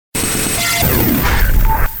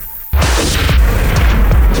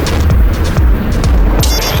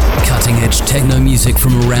music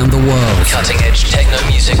from around the world. Cutting edge techno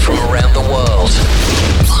music from around the world.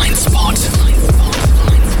 Blind Spot.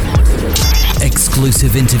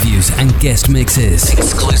 Exclusive interviews and guest mixes.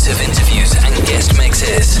 Exclusive interviews and guest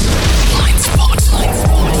mixes. Blind Spot.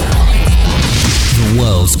 The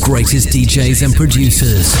world's greatest DJs and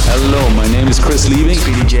producers. Hello, my name is Chris Liebing.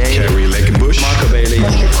 Speedy J. Jerry Leckenbush. Marco Bailey.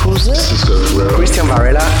 Christian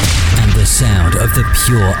Varela. And the sound of the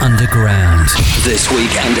pure underground. This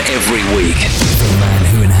week and every week. The man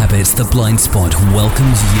who inhabits the Blind Spot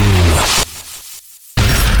welcomes you.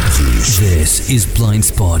 This is Blind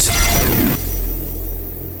Spot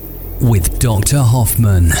with Dr.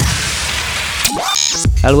 Hoffmann.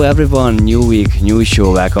 Hello everyone, new week, new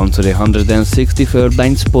show. Welcome to the 163rd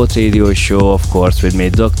Blind Spot radio show, of course with me,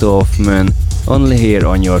 Dr. Hoffmann, only here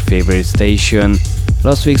on your favorite station.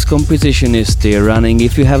 Last week's composition is still running.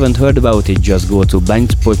 If you haven't heard about it, just go to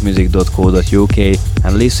blindspotmusic.co.uk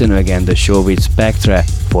and listen again the show with Spectra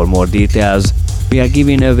for more details. We are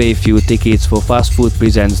giving away a few tickets for Fast Food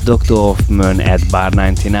Presents Dr. Hoffmann at Bar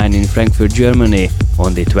 99 in Frankfurt, Germany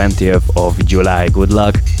on the 20th of July. Good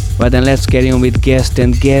luck. Well then, let's carry on with guest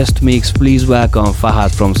and guest mix. Please welcome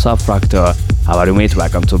Fahad from Subfractal. How are you, mate?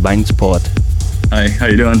 Welcome to Blind Spot. Hi, how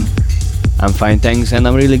you doing? I'm fine, thanks, and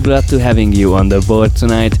I'm really glad to having you on the board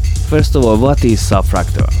tonight. First of all, what is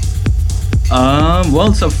Subfractal?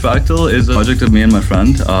 Well, Subfractal is a project of me and my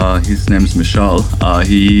friend. His name is Michel.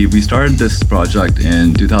 We started this project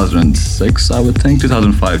in 2006, I would think,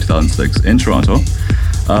 2005, 2006 in Toronto.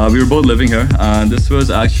 We were both living here, and this was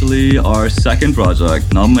actually our second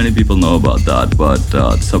project. Not many people know about that, but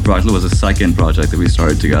Subfractal was the second project that we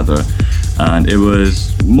started together. And it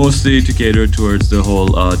was mostly to cater towards the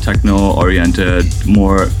whole techno-oriented,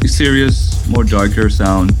 more serious, more darker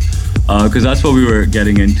sound. Because that's what we were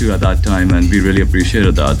getting into at that time, and we really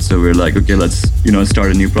appreciated that. So we were like, okay, let's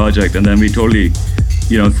start a new project, and then we totally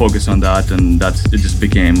focused on that, and it just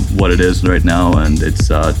became what it is right now. And it's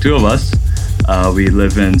two of us. We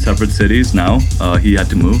live in separate cities now. He had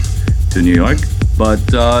to move to New York, but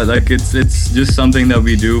it's just something that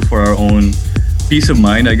we do for our own peace of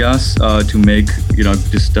mind, I guess, to make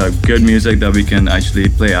just good music that we can actually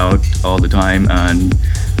play out all the time, and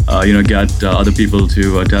get other people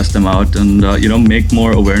to test them out, and make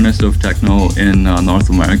more awareness of techno in North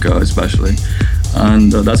America especially.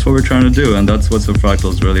 And that's what we're trying to do, and that's what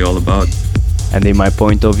Subfractal is really all about. And in my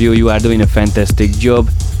point of view, you are doing a fantastic job.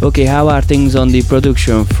 Okay, how are things on the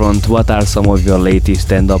production front? What are some of your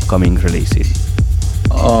latest and upcoming releases?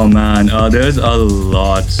 Oh man, there's a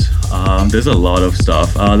lot. There's a lot of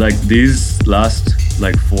stuff. Like these last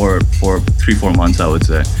 3-4 months, I would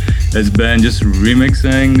say. It's been just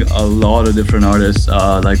remixing a lot of different artists,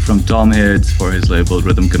 like from Tom Hits for his label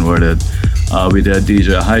Rhythm Converted. We did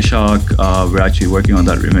DJ High Shock. We're actually working on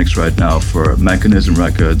that remix right now for Mechanism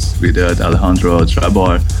Records. We did Alejandro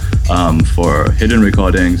Trebor for Hidden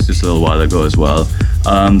Recordings just a little while ago as well.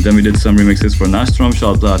 Then we did some remixes for Nastrom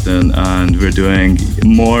Schallplatten, and we're doing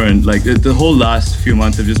more, and the whole last few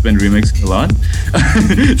months have just been remixing a lot.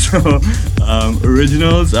 So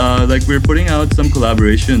originals, we're putting out some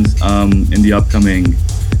collaborations in the upcoming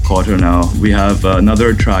quarter now. We have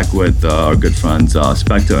another track with our good friends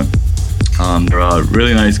Spectre. They're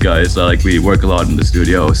really nice guys. We work a lot in the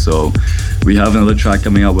studio, so we have another track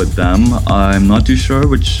coming out with them. I'm not too sure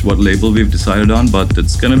what label we've decided on, but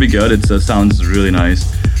it's gonna be good. It sounds really nice.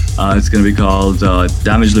 It's gonna be called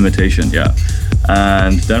Damage Limitation, yeah.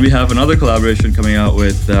 And then we have another collaboration coming out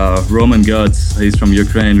with Roman Guts. He's from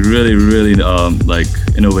Ukraine, really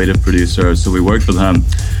innovative producer. So we worked with him,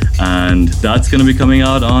 and that's going to be coming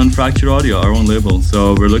out on Fracture Audio, our own label.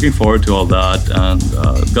 So we're looking forward to all that, and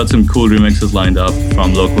got some cool remixes lined up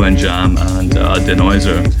from Loco and Jam and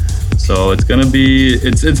Denoiser. So it's gonna be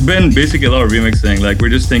it's been basically a lot of remixing. We're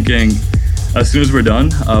just thinking, as soon as we're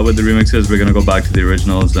done with the remixes, we're gonna go back to the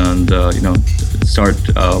originals and start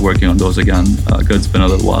working on those again. Cause it's been a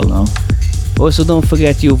little while now. Also, don't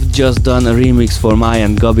forget you've just done a remix for Maya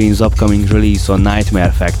and Gabin's upcoming release on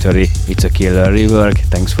Nightmare Factory. It's a killer rework,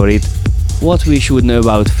 thanks for it. What we should know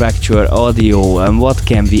about Fracture Audio, and what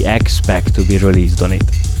can we expect to be released on it?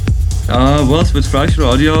 With Fracture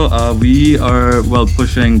Audio, we are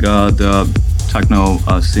pushing the techno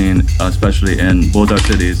scene, especially in both our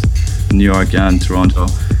cities, New York and Toronto.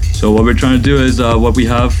 So what we're trying to do is we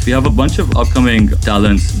have a bunch of upcoming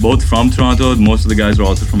talents, both from Toronto. Most of the guys are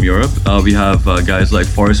also from Europe. We have guys like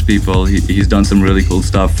Forest People. He's done some really cool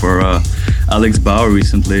stuff for Alex Bauer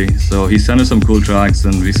recently. So he sent us some cool tracks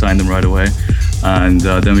and we signed them right away. And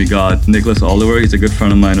then we got Nicholas Oliver. He's a good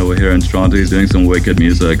friend of mine over here in Toronto. He's doing some wicked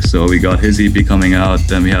music. So we got his EP coming out.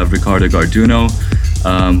 Then we have Ricardo Garduno.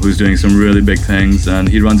 who's doing some really big things, and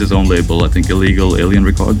he runs his own label, I think Illegal Alien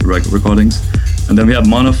Recordings. And then we have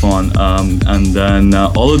Monophone, and then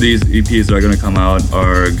all of these EPs that are going to come out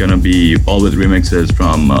are going to be all with remixes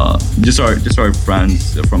from just our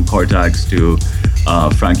friends, from Cortex to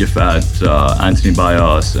Frankie Fett, Anthony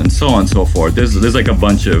Bios, and so on and so forth. There's like a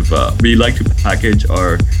bunch of we like to package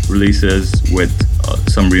our releases with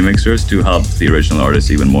some remixers to help the original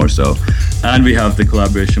artists even more so. And we have the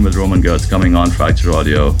collaboration with Roman Guts coming on Fracture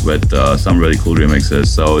Audio with some really cool remixes.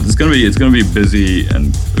 So it's gonna be busy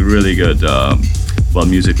and really good,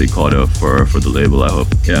 musically caught up for the label, I hope.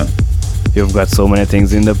 Yeah. You've got so many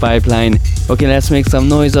things in the pipeline. Okay, let's make some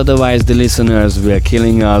noise, otherwise the listeners will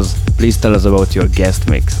killing us. Please tell us about your guest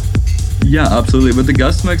mix. Yeah, absolutely. With the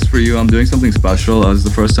guest mix for you, I'm doing something special. It's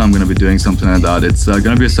the first time I'm going to be doing something like that. It's going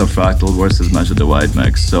to be a Subfractal versus Measure Divide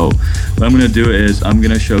mix. So what I'm going to do is I'm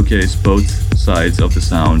going to showcase both sides of the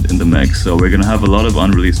sound in the mix. So we're going to have a lot of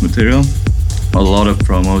unreleased material, a lot of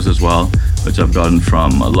promos as well, which I've gotten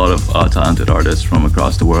from a lot of talented artists from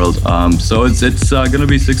across the world. So it's going to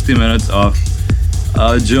be 60 minutes of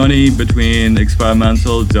a journey between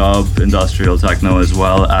experimental, dub, industrial techno, as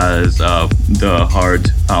well as the hard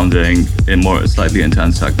pounding and more slightly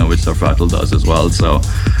intense techno, which Subfractal does as well. So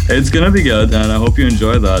it's going to be good, and I hope you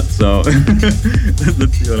enjoy that. So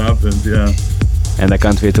let's see what happens, yeah. And I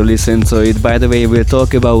can't wait to listen to it. By the way, we'll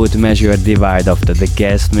talk about Measure Divide after the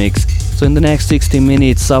guest mix. So in the next 60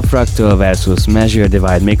 minutes, Subfractal versus Measure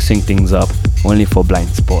Divide, mixing things up only for Blind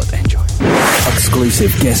Spot. Enjoy.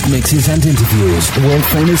 Exclusive guest mixes and interviews. World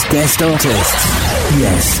famous guest artists.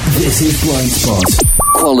 Yes, this is Blind Spot.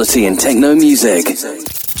 Quality in techno music.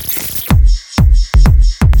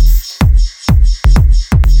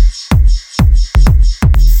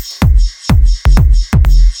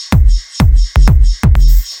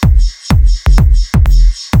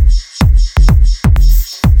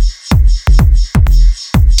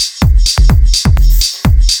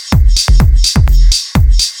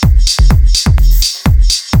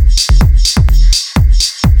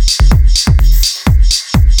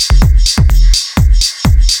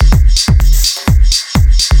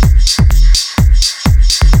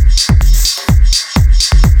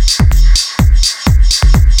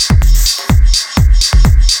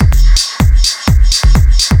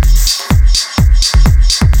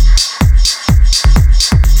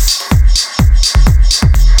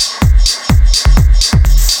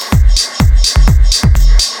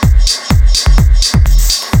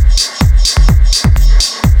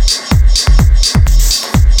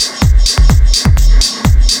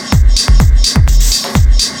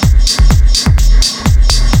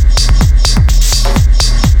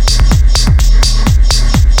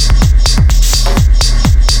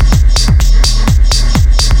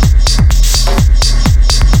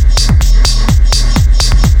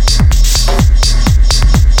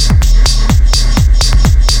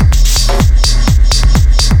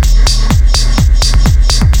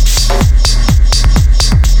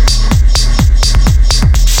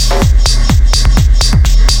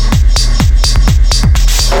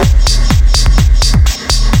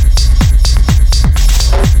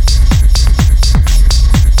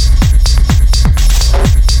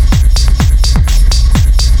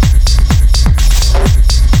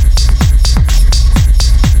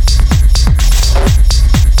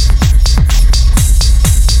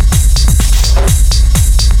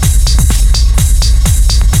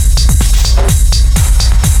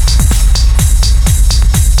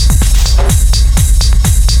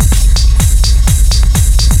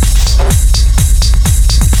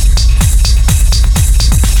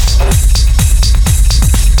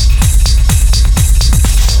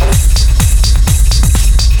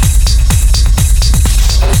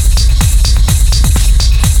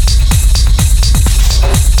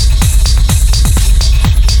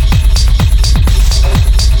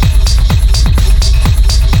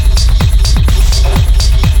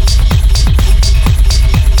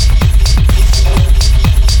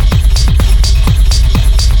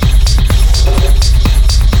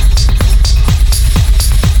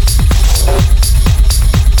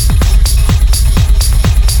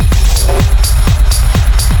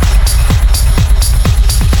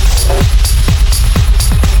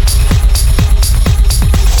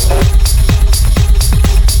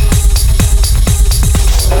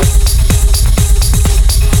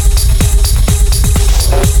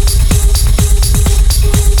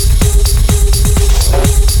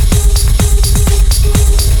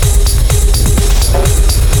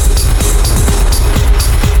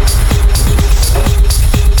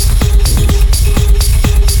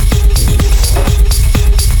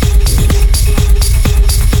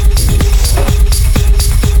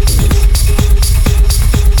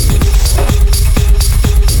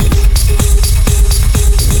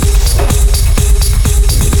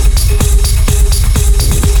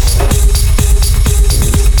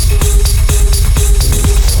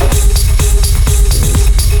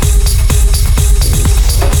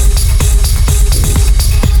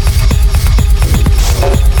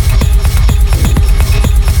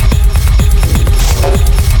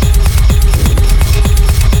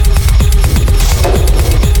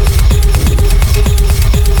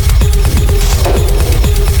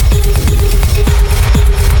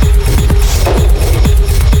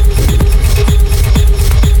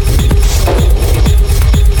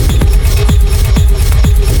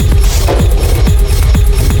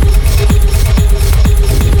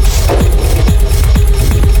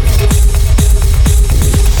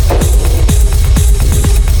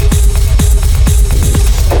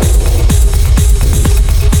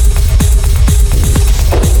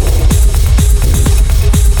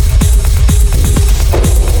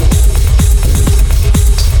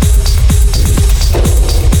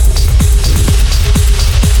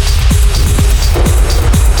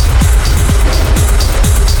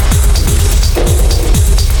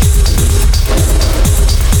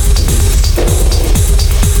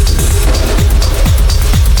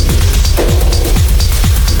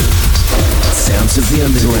 secrets of the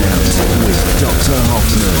underground with Dr.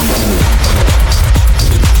 Hoffmann.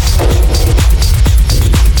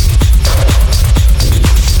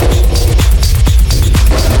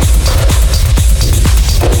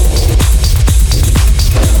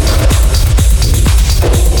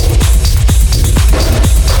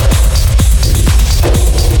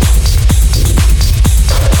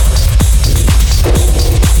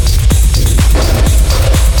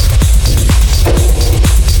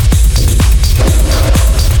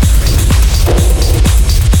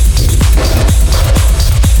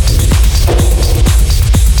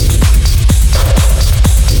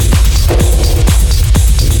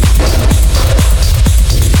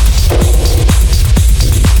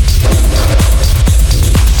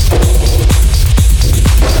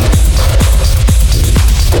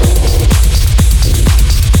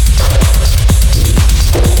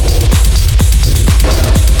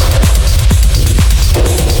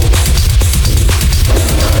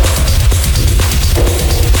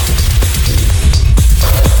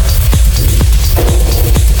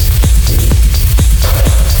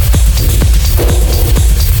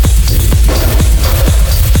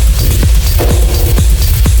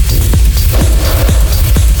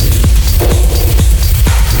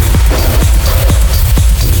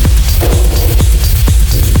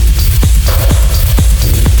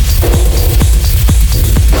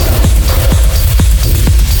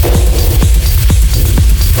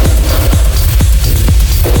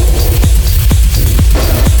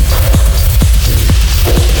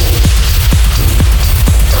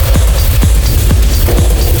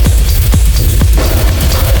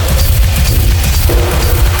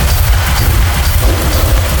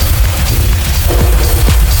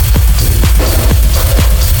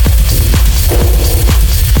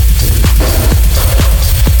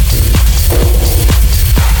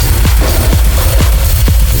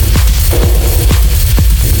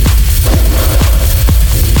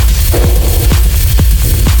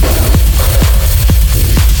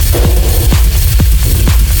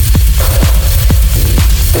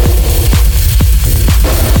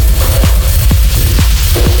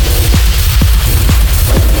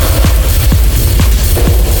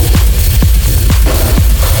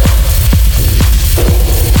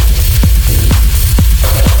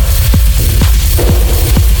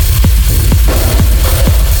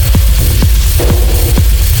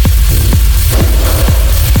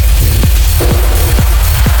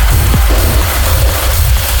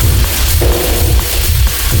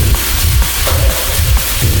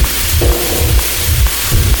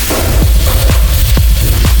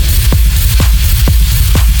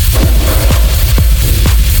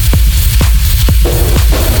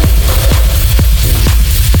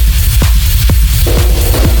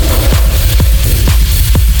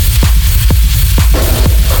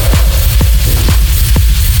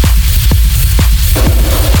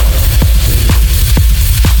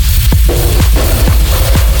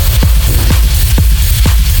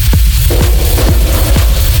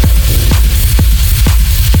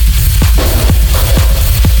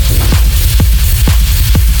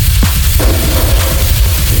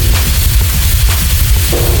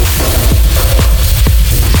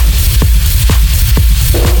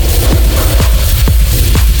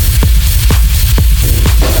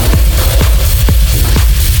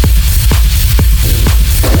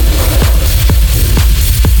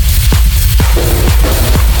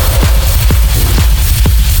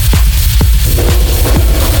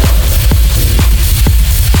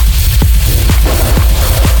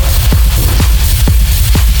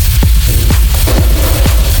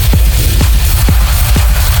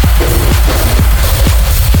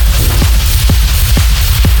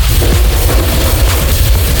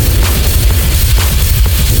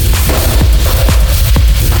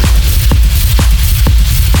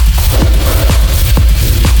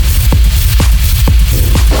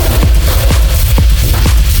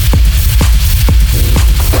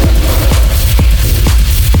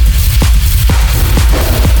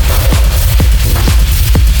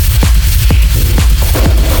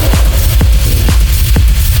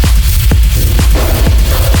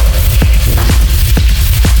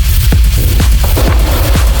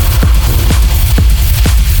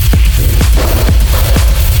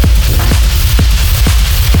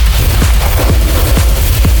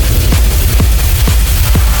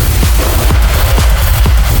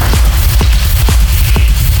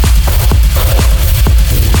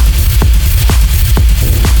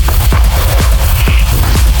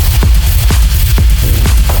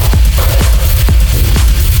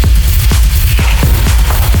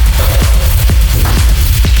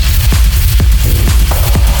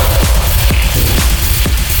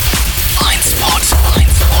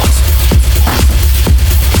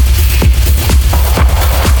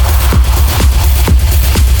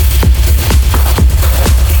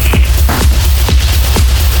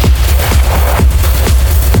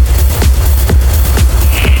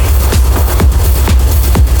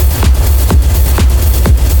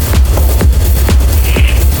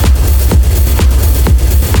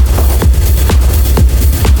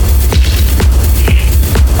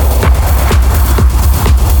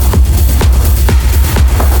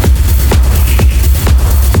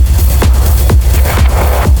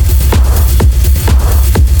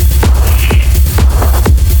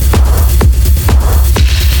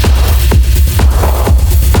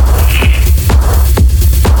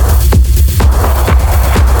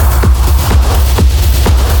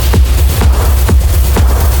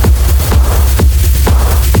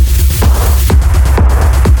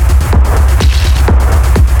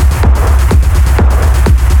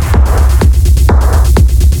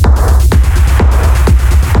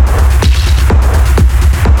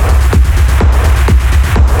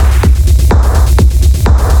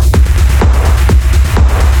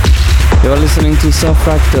 to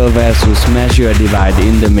Subfractal versus Measure Divide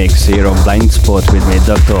in the mix here on Blind Spot with me,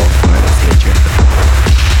 Dr. Hoffmann. Stay tuned.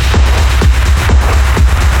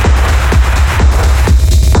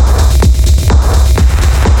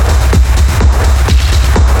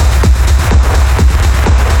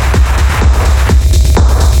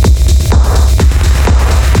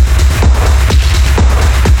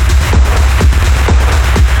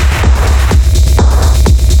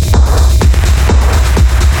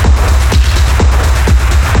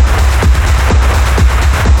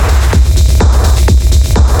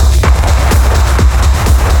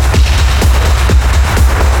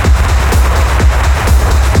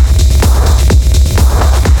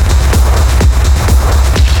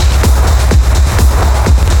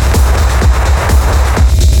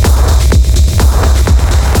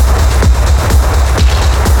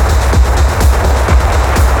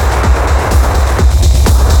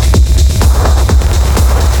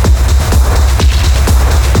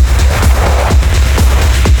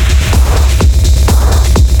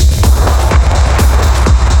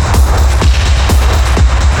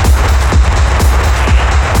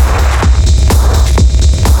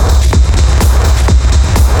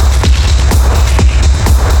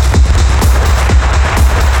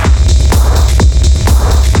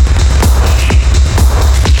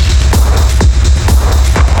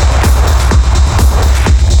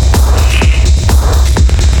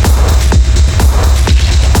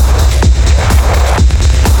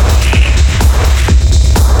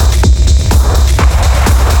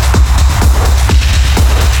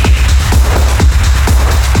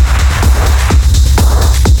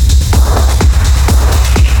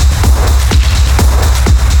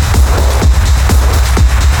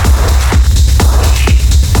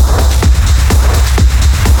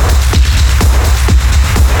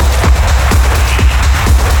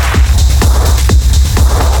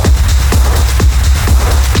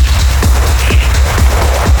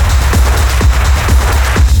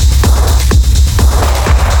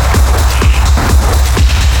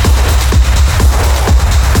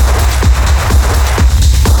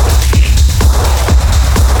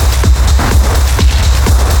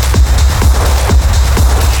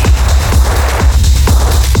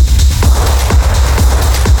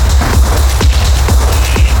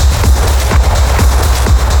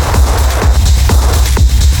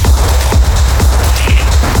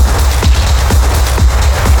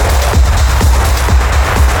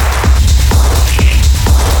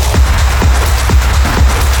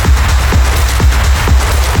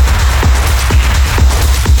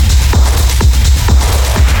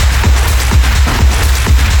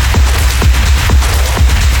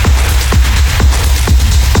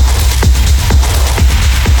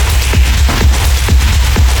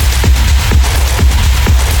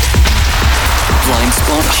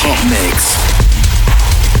 Hot Mix.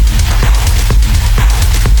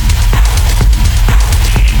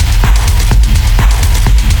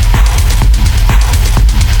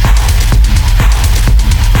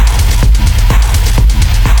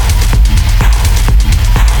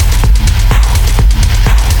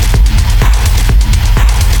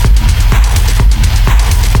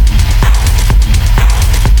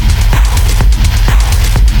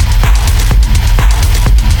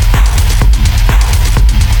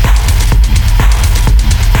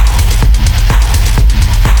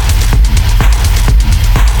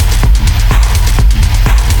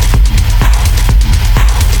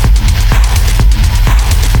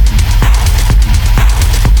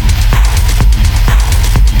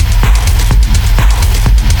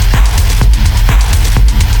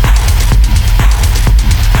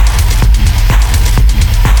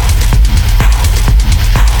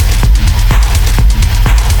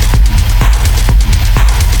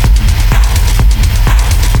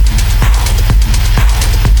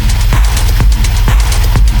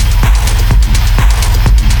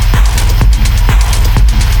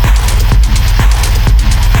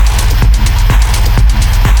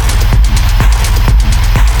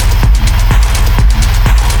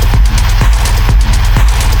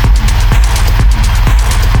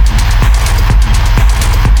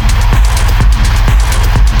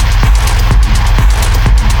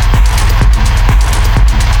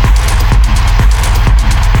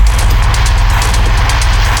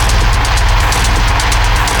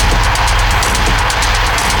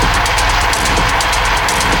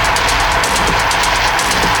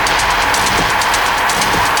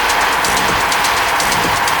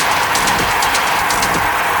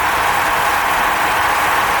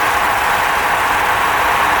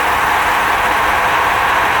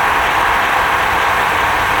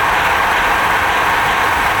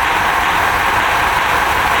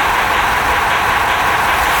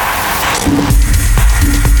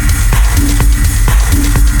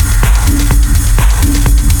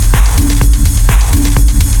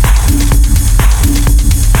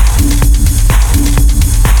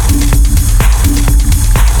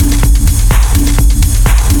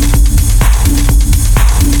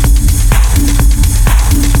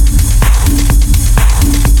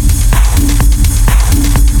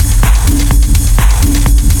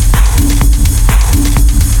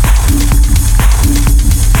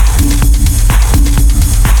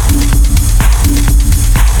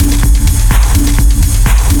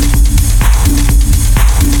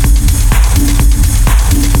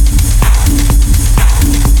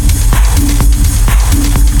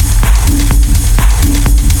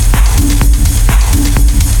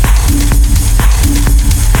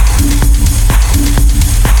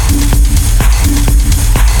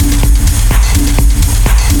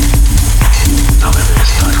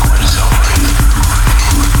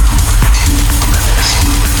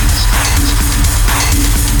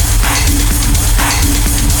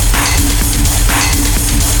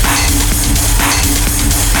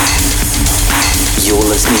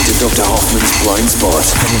 Hoffmann's Blind Spot.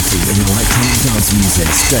 Quality in electronic dance music.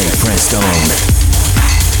 Stay pressed on.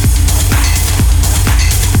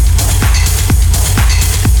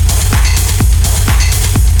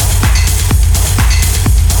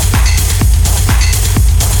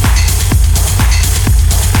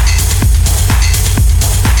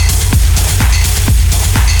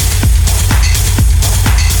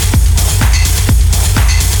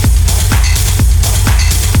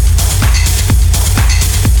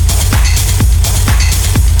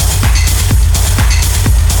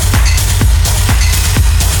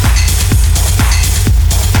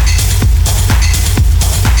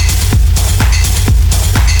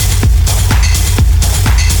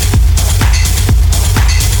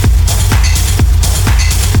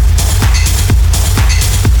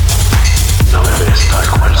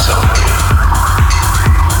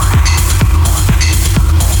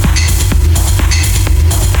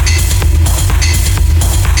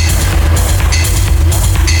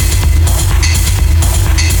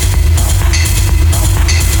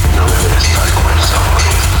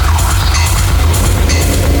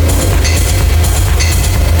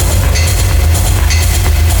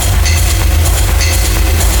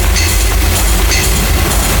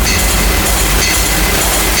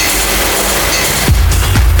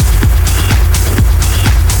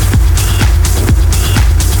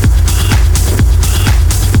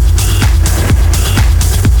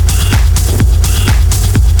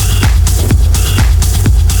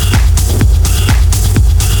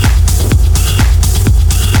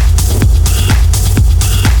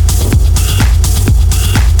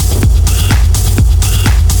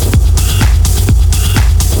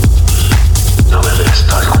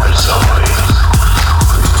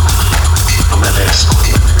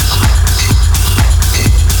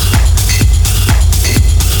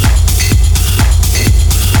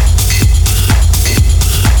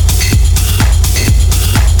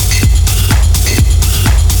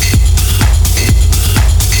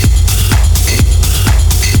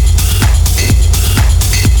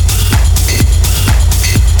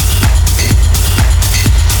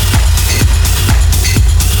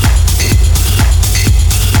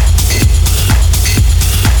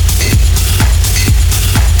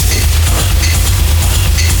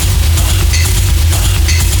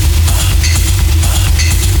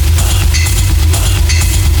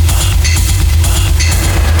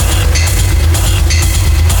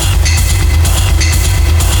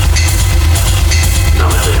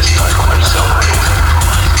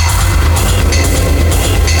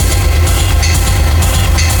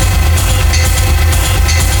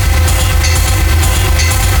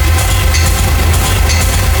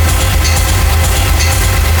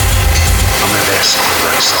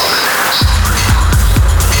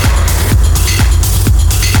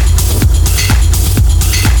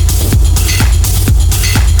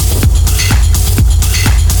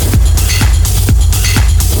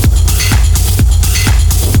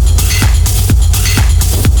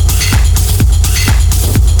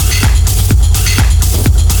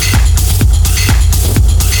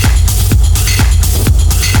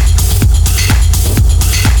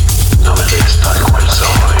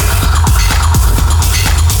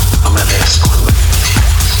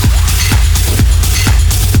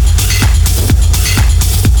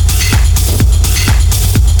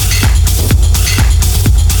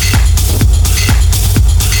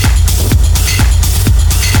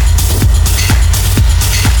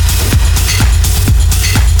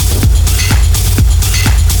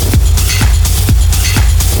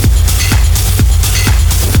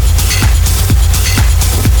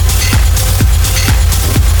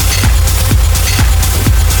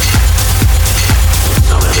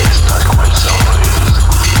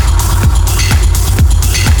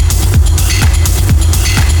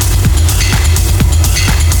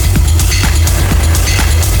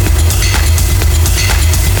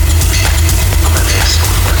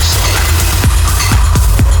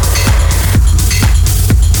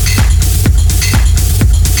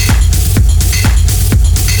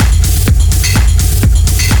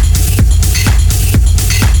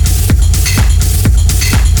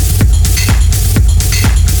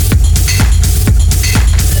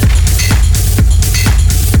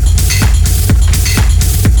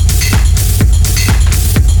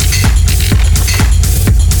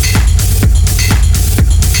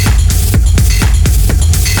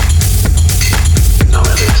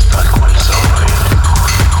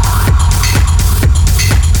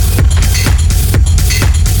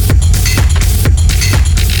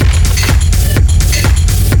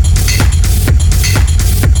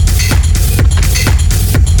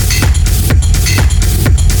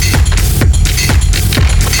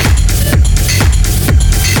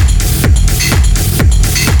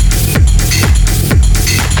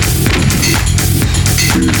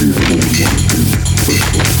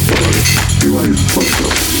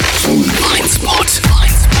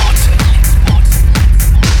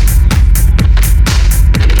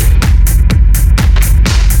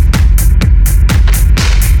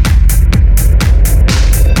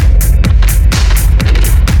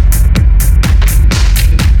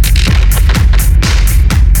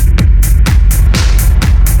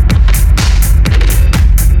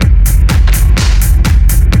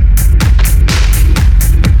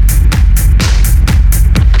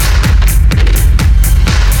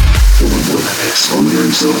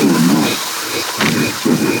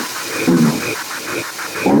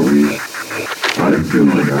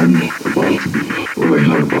 I'm about to be, or like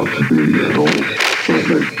not about to be at all, but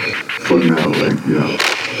like for now, like yeah,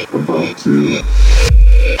 about to,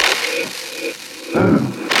 I don't know.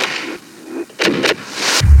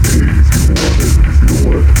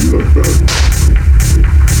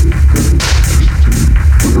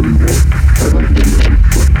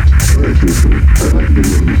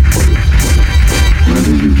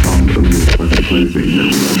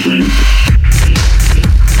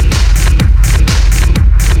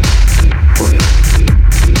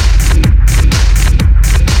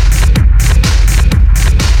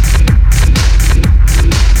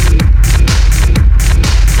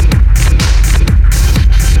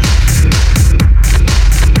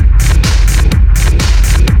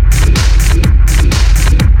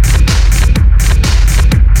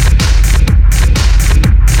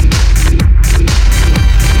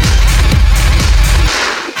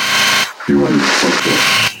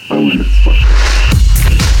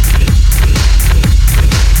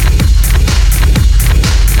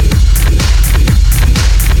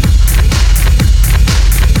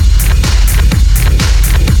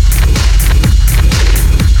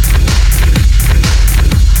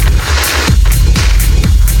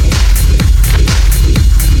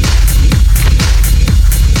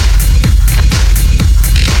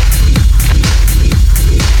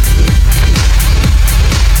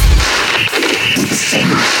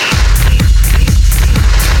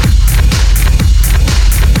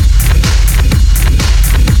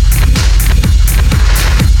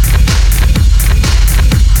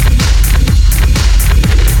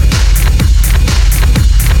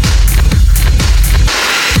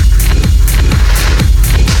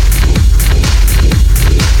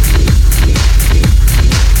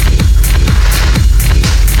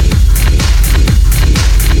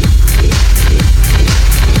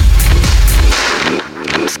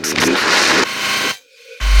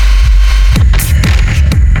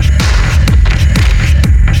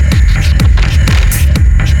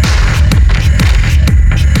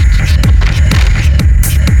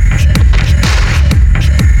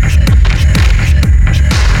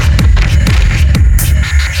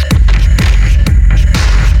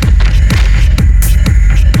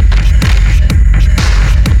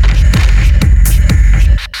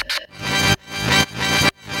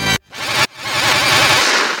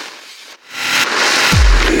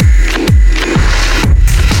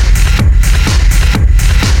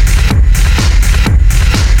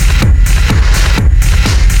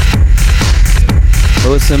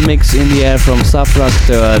 Awesome mix in the air from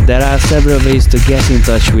Subfractal. There are several ways to get in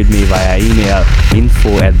touch with me via email,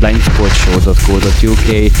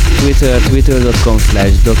 info@blindsportshow.co.uk, Twitter,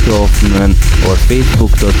 twitter.com/Dr. Hoffmann, or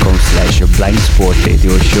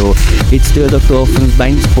facebook.com/blindsportradioshow. It's still Dr. Hoffmann's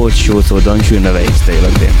Blind Sports Show, so don't you never stay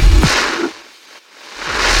logged in.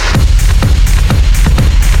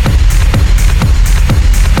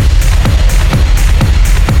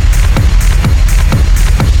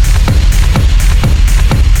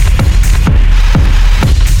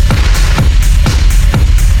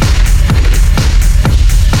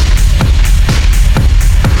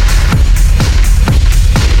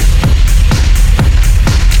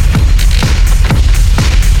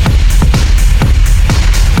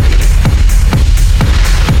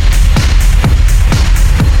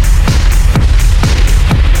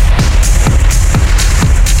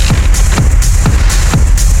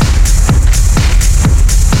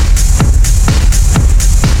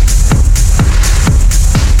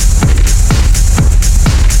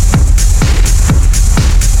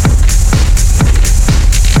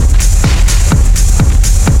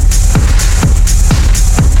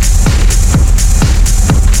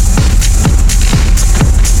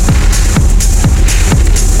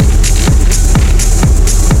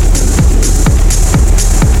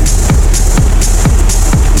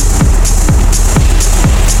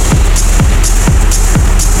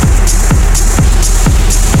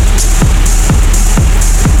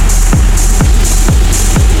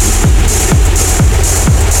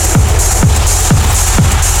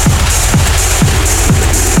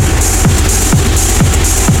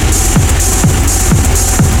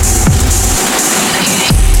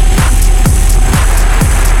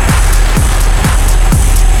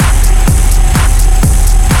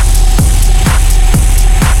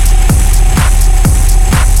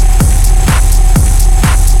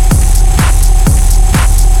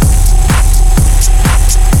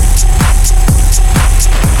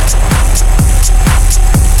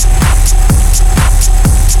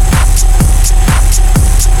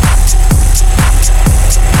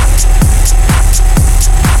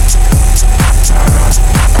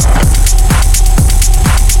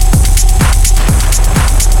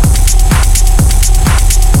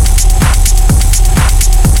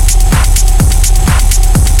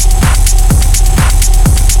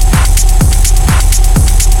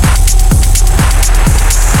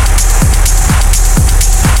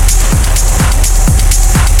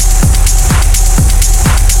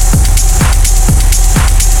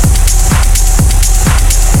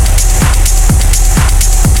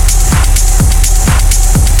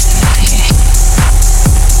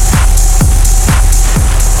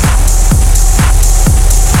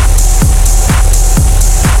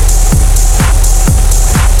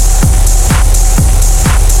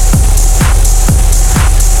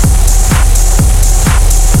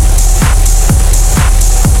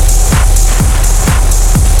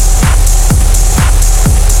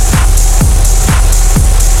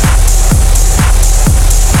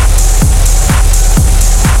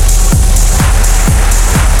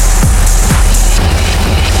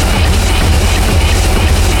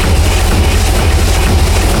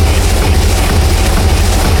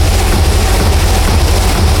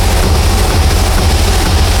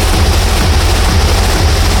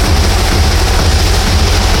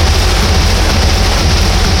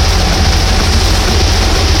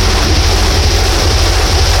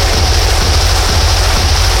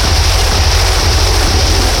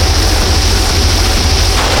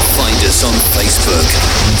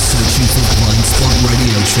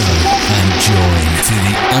 and join to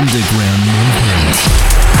the underground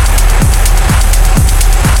movement.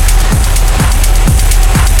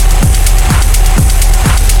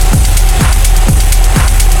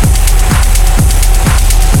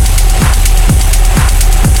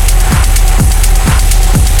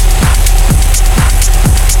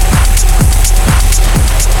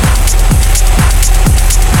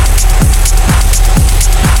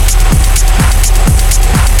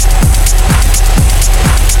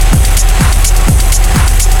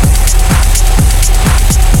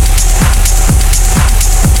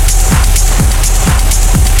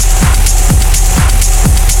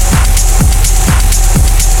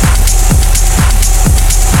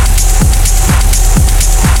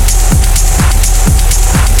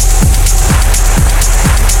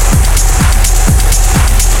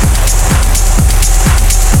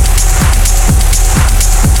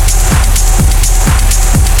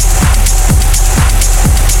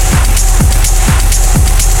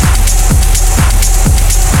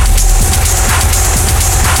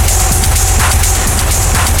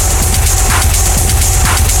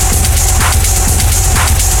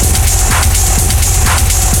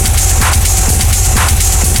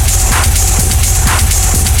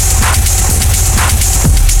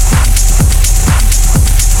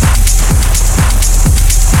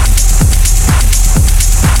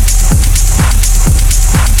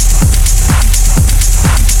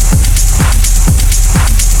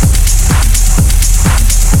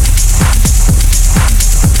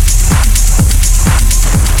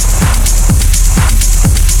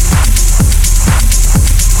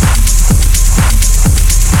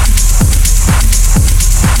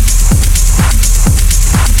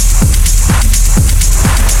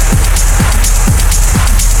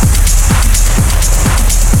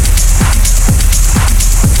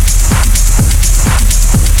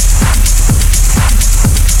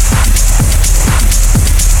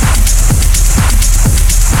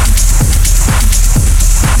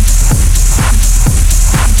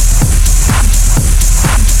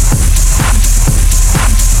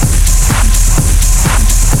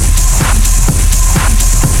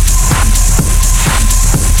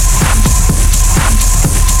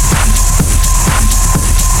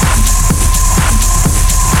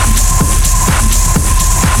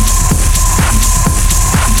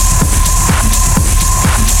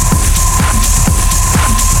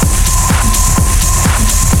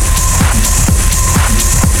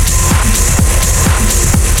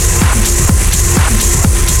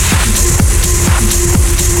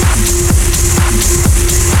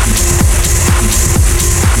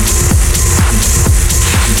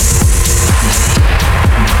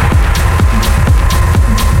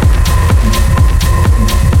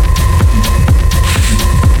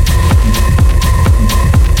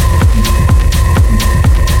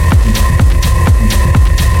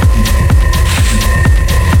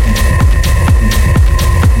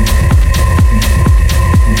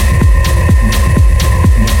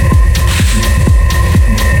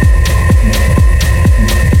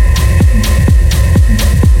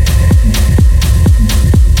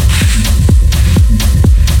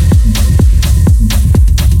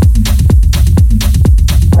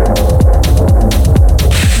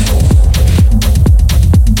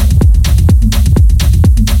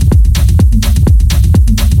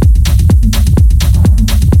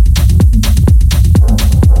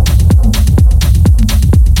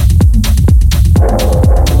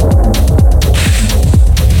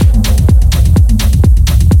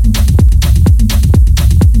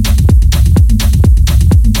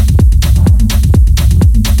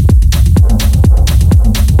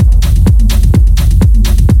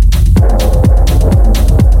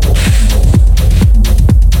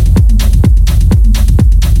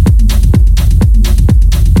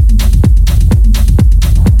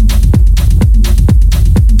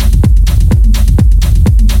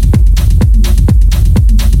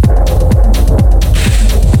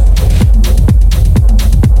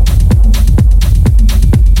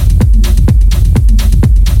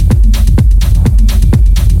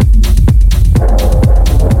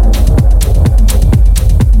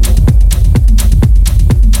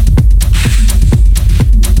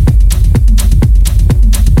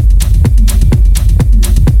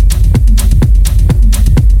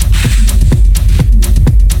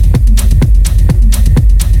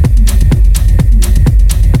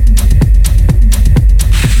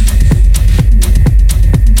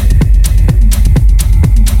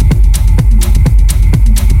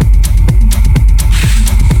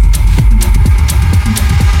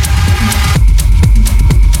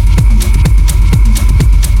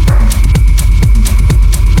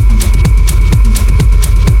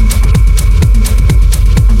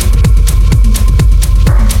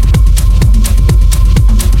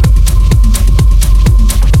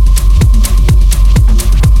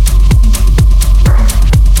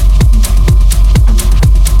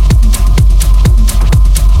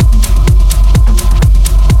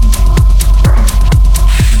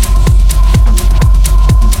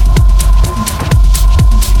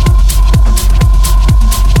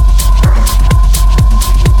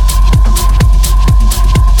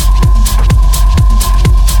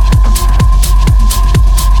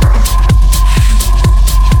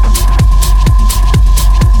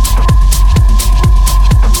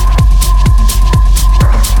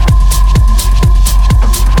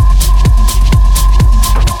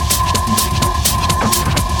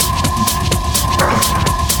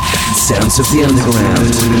 Sounds of the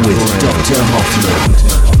Underground with Dr.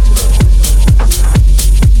 Hoffmann.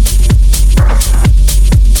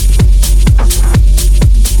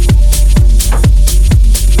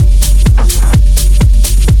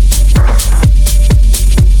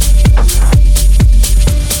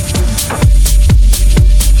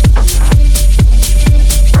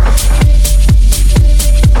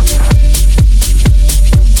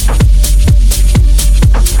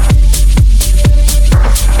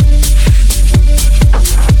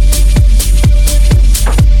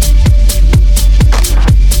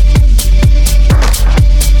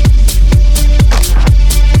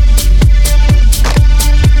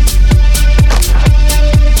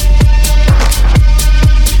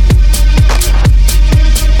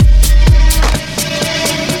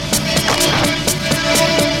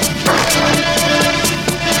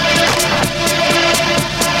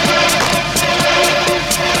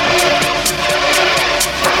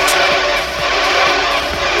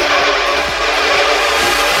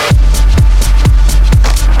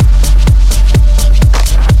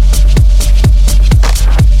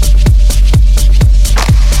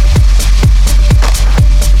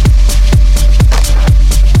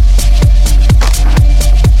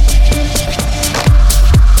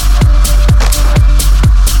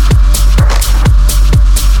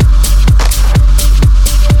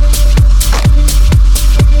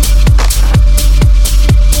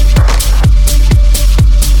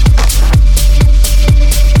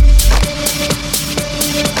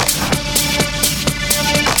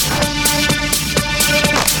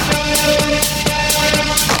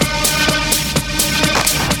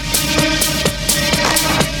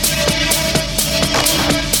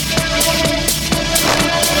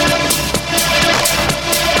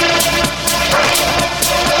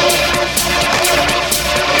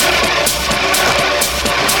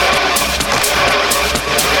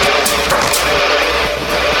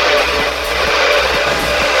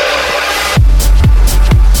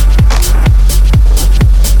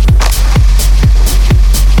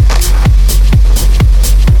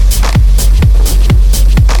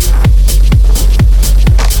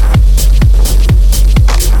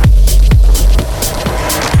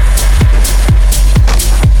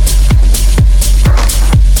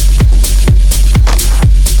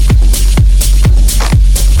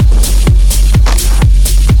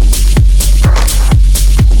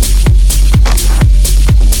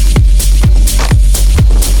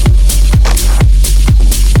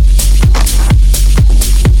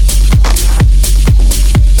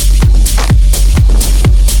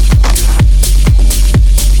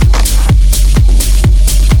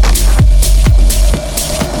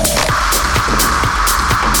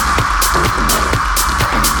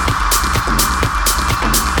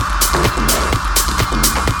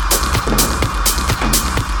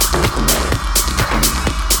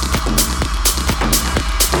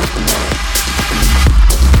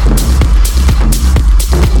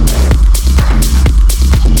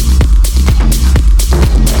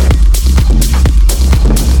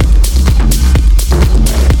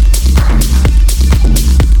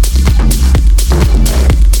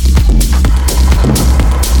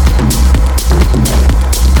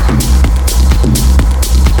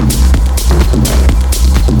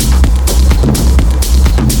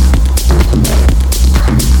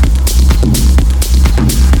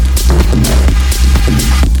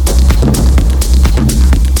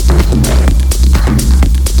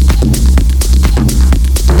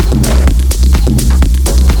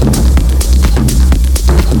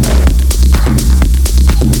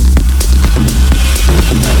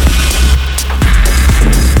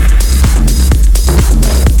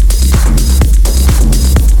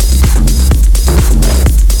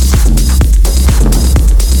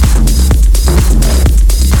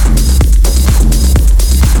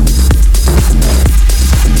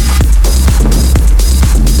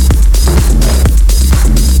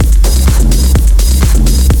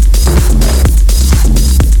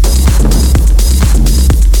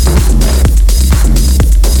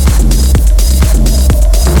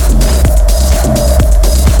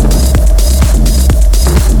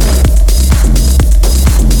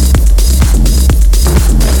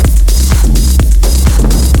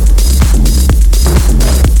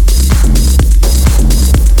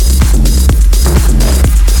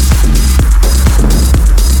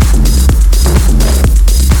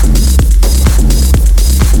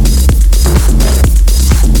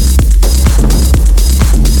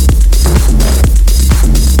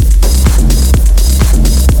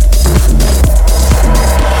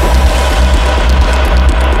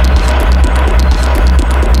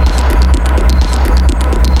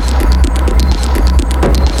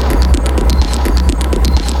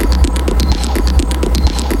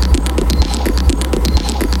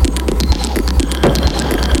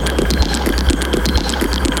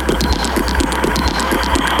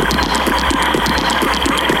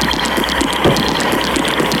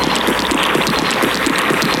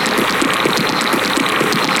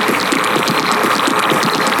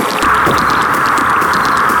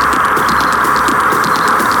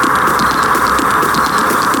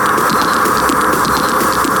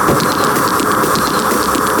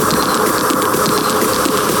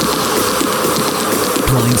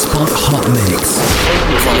 Hot Mix.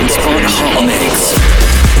 Blind Spot Hot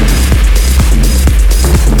Mix.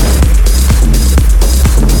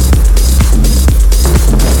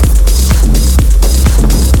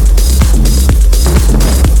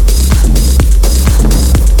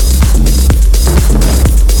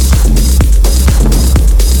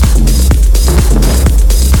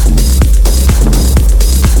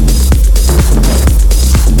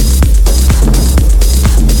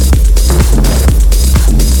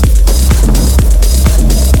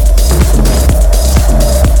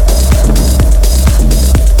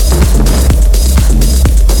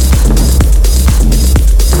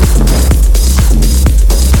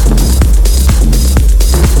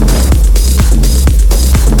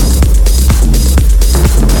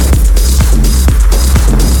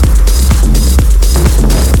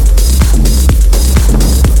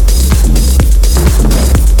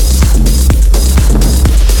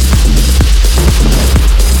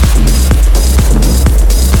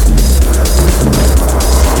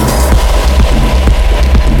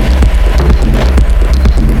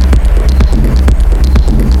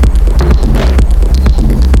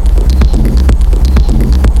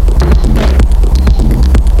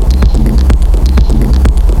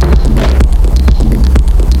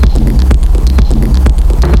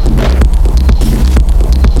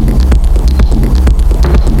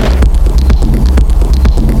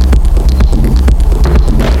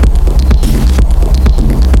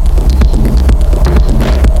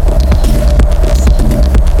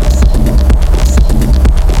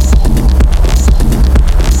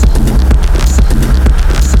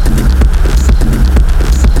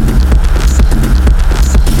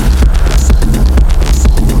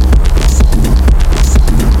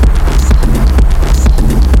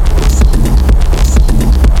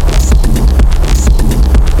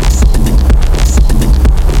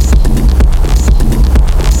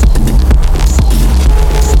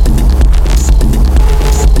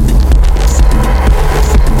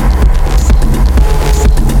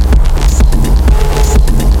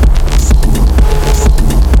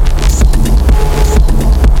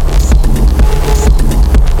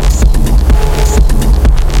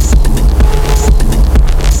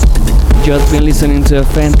 Just been listening to a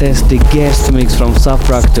fantastic guest mix from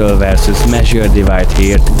Subfractal versus Measure Divide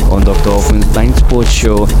here on Dr. Hoffmann's Blind Spot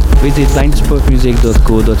Show. Visit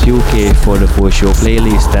blindspotmusic.co.uk for the full show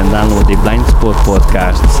playlist and download the Blind Spot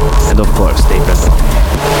podcasts. And of course, stay present.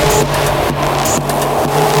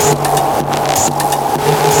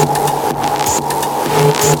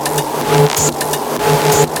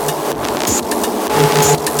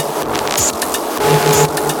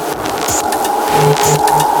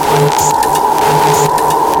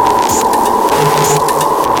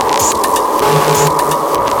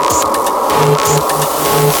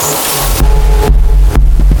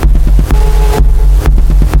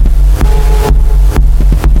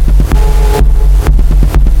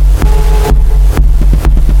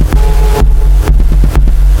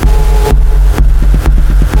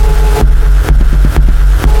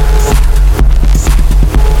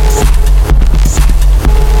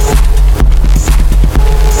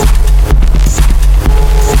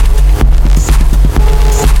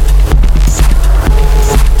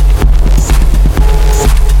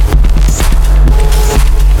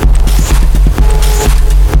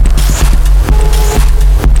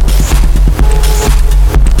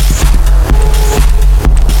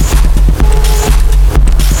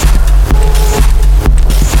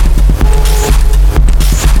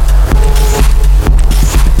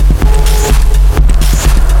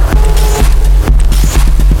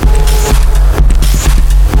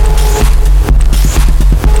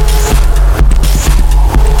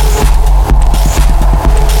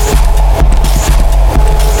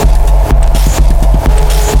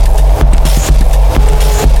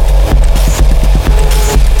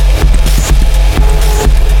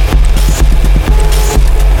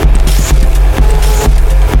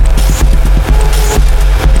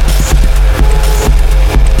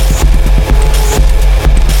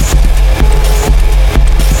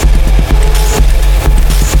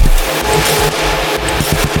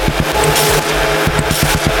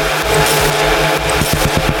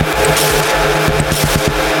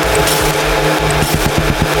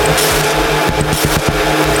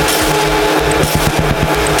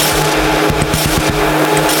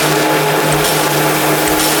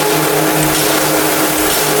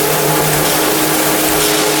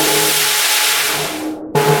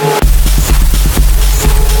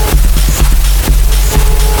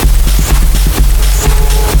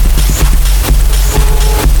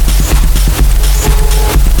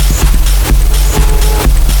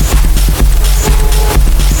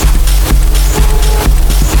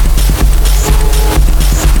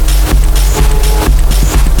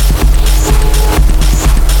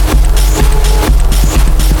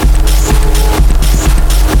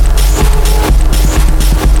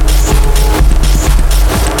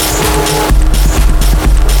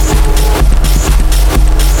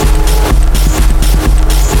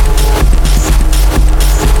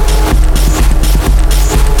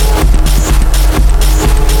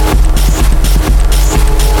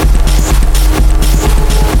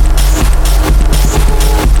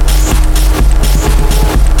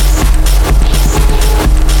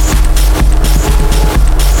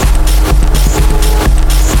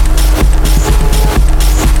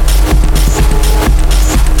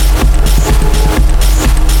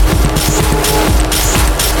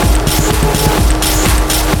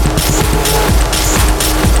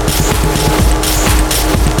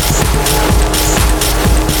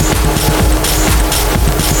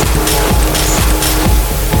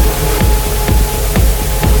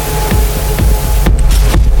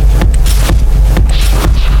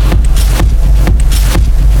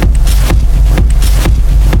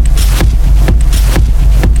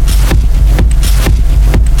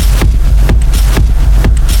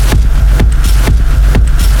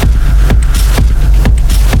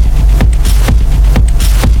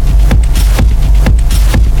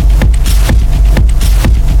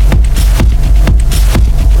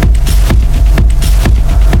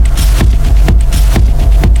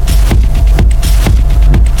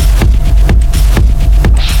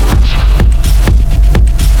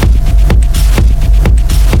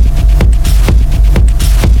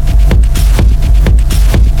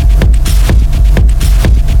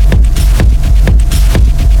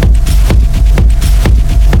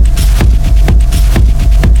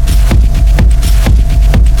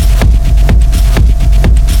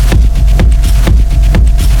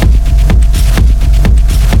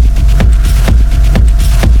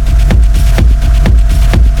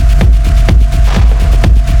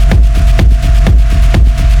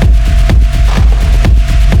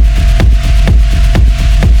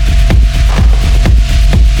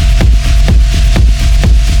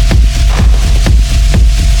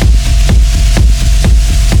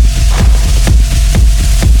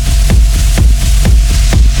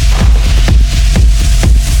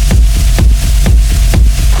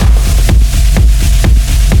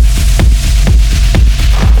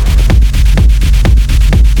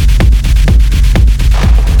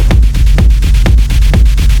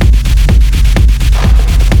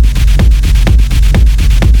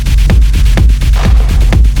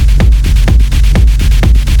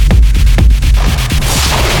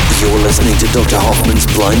 You're listening to Dr. Hoffman's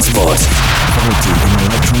Blind Spot. Quality in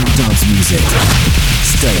electronic dance music.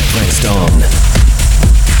 Stay pressed on.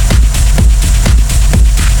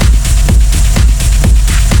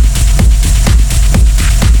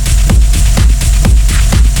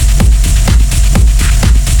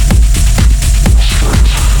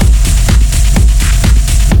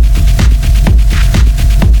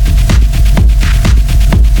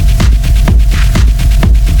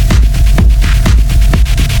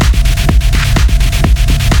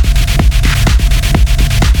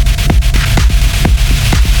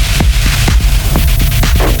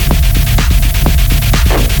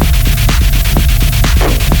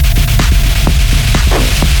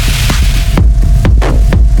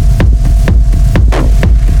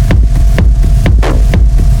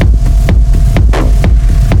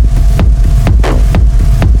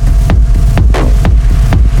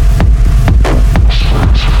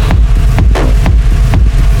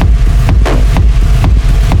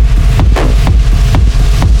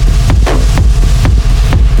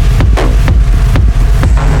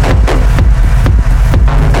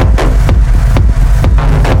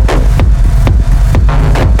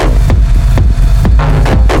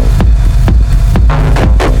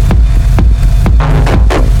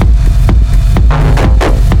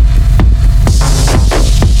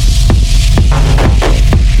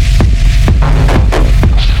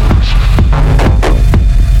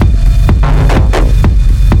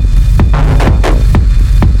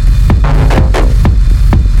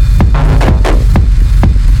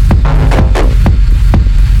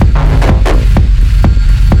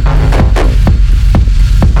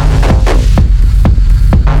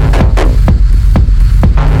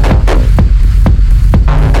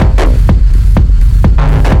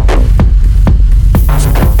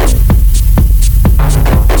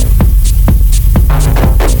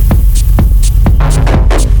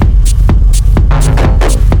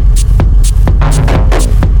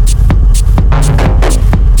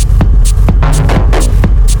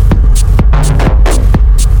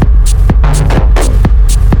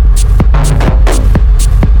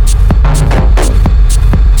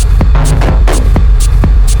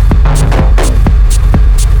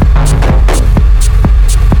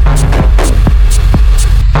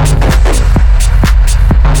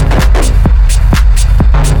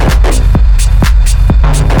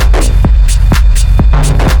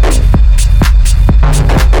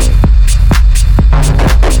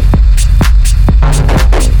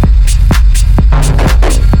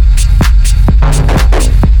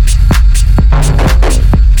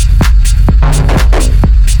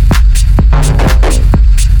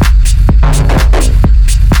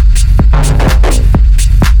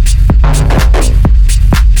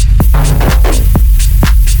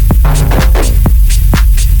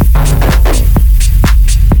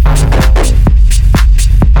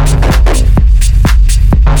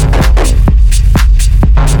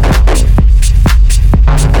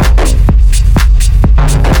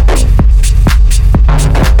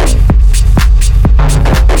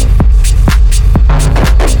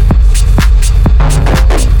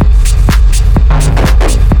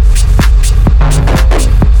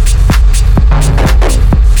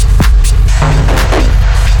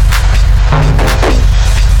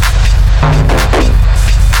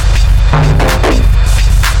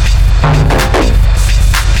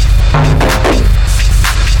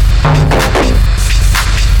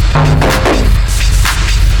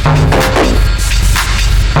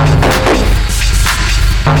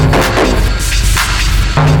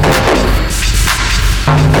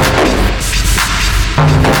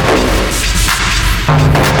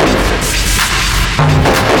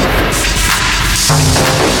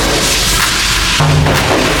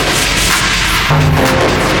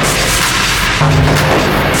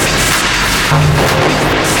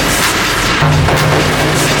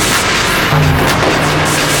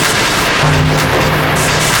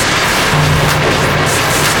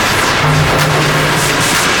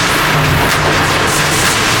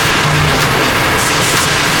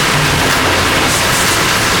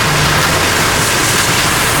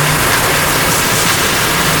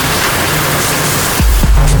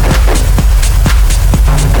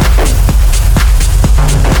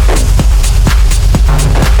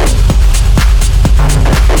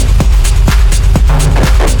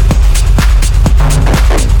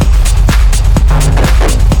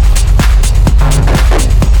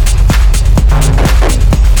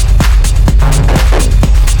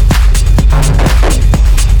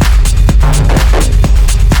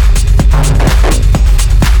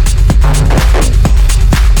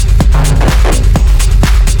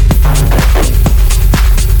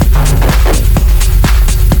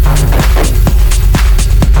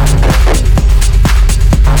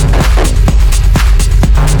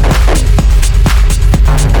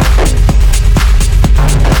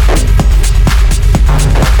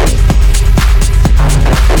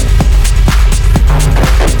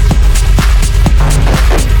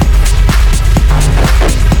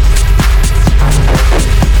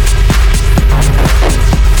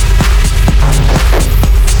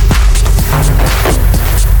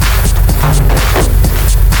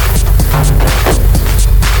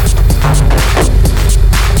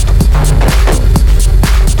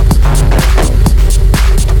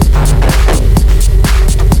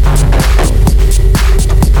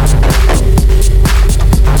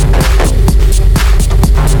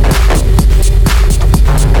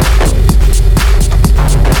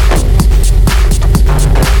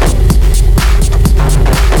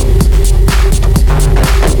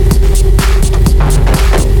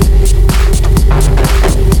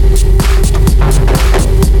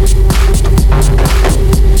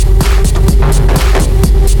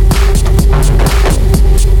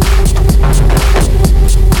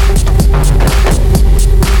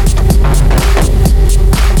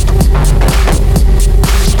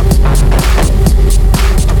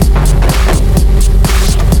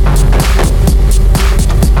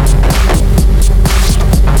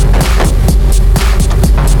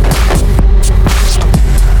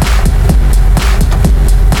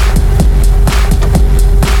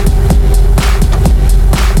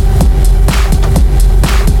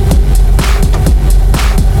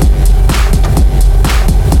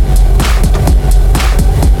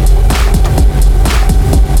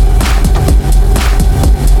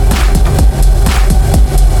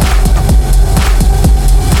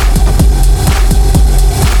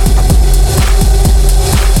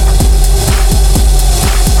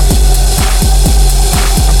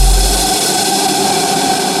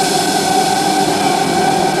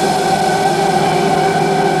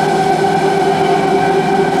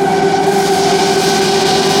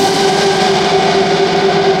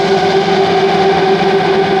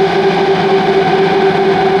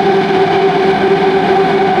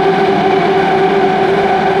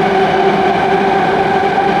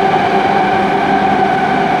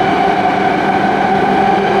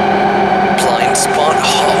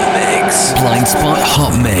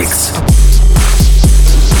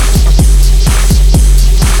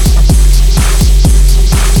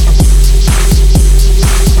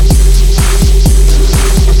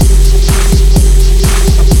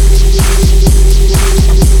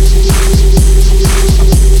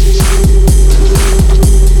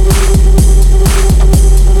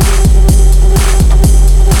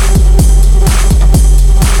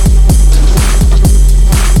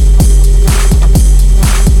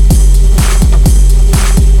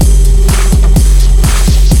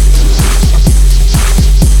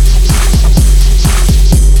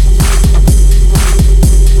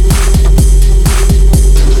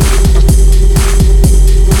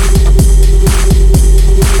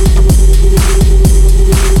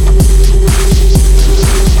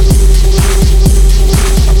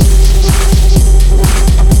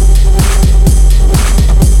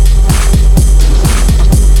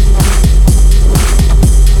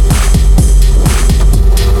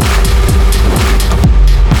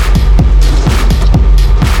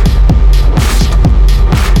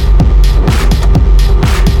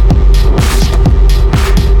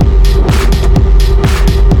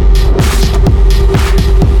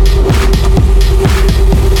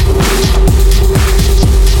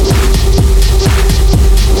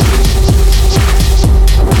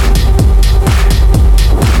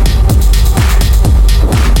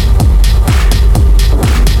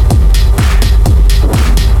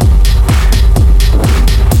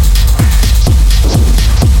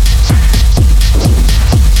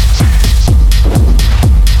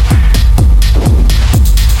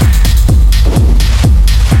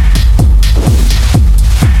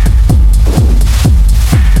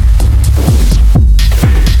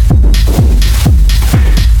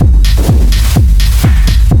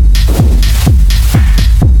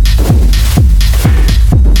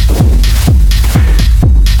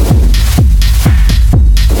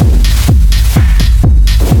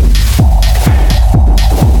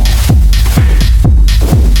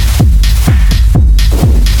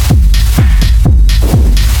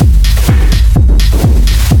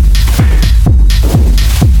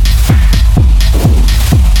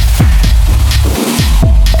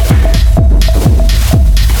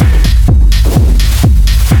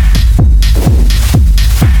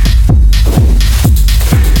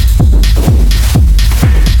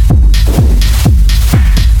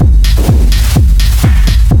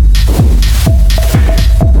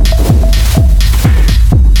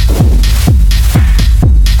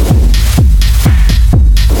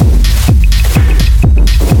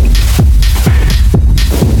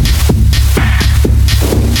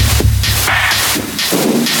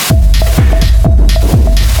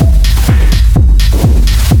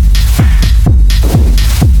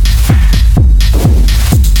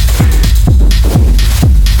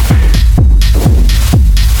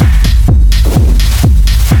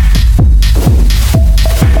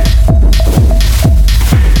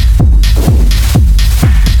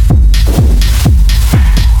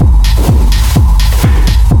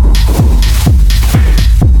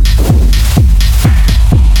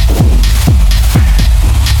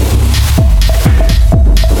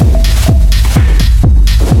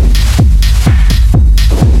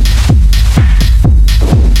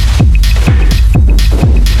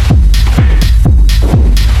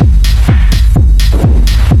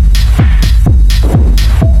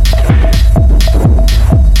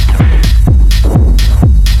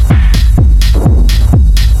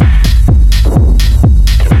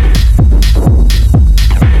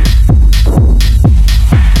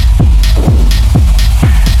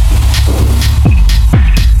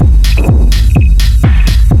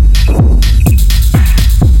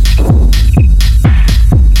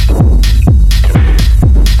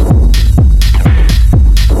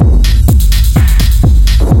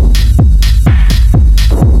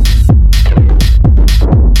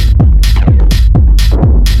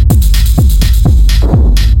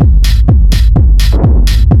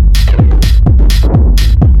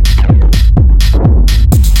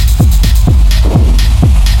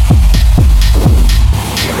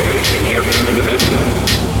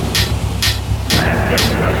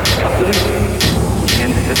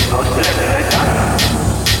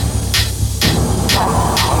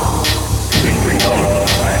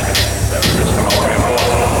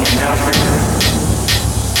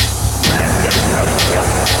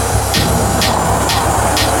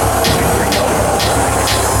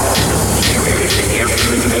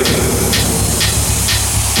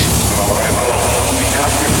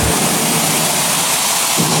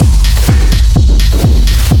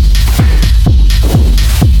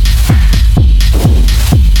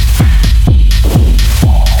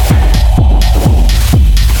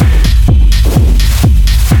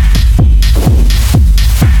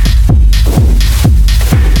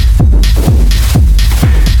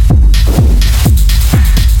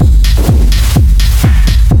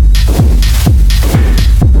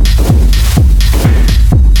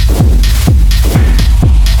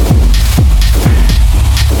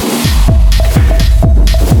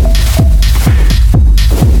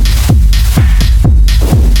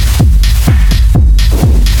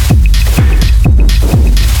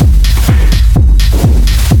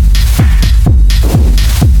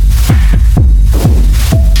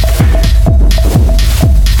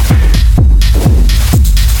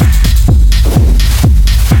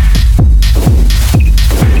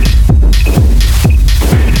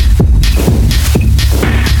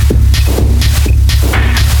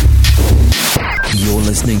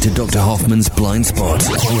 Dr. Hoffmann's Blind Spot.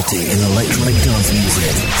 Quality in electronic dance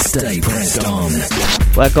music. Stay pressed on.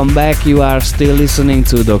 Welcome back. You are still listening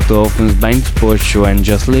to Dr. Hoffmann's Blind Spot show and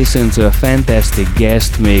just listen to a fantastic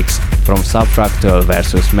guest mix from Subfractal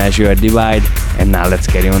versus Measure Divide. And now let's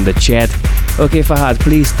carry on the chat. Okay, Fahad,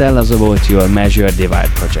 please tell us about your Measure Divide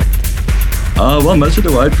project. Well, Measure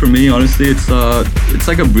Divide for me, honestly, it's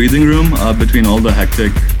like a breathing room between all the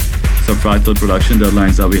hectic Subfractal production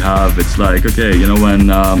deadlines that we have. It's like, okay, you know, when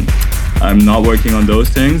I'm not working on those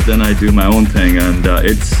things, then I do my own thing, and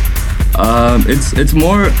it's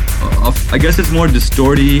more of, I guess it's more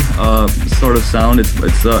distorty sort of sound.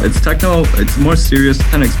 It's techno. It's more serious,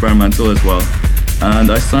 kind of experimental as well.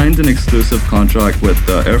 And I signed an exclusive contract with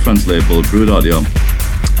Airfront's label, Brood Audio.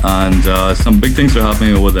 And some big things are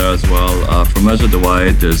happening over there as well. For Measure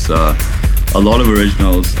Divide, there's a lot of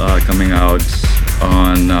originals coming out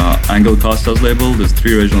on Angel Costa's label. There's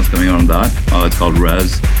 3 originals coming out on that. It's called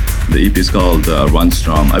Rez. The EP is called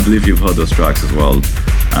Runstrom. I believe you've heard those tracks as well.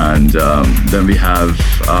 And then we have,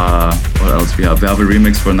 what else we have? We have a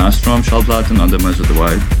remix for Nastrom, Schallplatten under Measure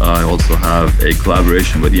Divide. I also have a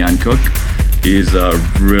collaboration with Jan Cook. He's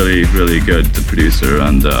really, really good producer,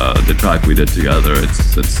 and the track we did together,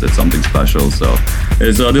 it's something special. So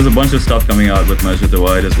there's a bunch of stuff coming out with Measure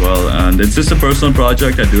Divide as well, and it's just a personal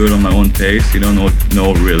project. I do it on my own pace, you know,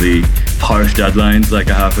 no really harsh deadlines like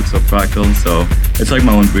I have with Subfractal. So it's like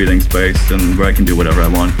my own breathing space and where I can do whatever I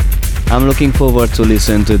want. I'm looking forward to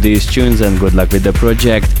listen to these tunes and good luck with the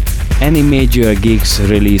project. Any major gigs,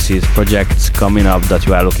 releases, projects coming up that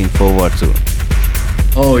you are looking forward to?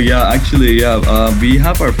 Oh yeah, actually, yeah. We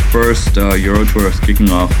have our first Euro tour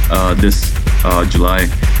kicking off this July.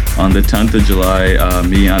 On the 10th of July,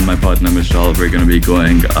 me and my partner Michelle, we're going to be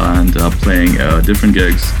going and playing different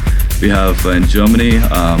gigs. We have in Germany,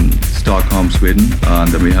 Stockholm, Sweden,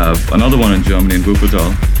 and then we have another one in Germany in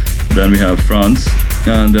Wuppertal. Then we have France,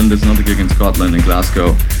 and then there's another gig in Scotland in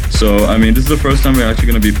Glasgow. So I mean, this is the first time we're actually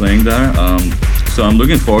going to be playing there. So I'm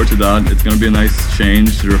looking forward to that. It's going to be a nice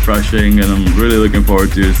change, refreshing, and I'm really looking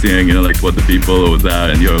forward to seeing, you know, like what the people over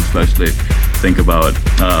there in Europe especially think about,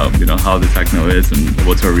 you know, how the techno is and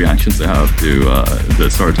what sort of reactions they have to the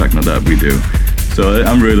sort of techno that we do. So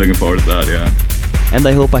I'm really looking forward to that, yeah. And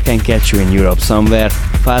I hope I can catch you in Europe somewhere.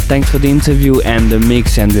 Fahad, thanks for the interview and the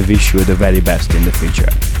mix, and we wish you the very best in the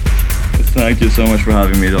future. Thank you so much for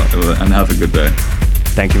having me, and have a good day.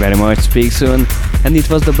 Thank you very much. Speak soon. And it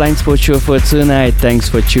was the Blind Spot show for tonight. Thanks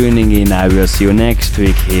for tuning in. I will see you next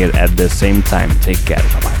week here at the same time. Take care.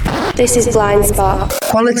 Bye-bye. This is Blind Spot.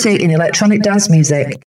 Quality in electronic dance music.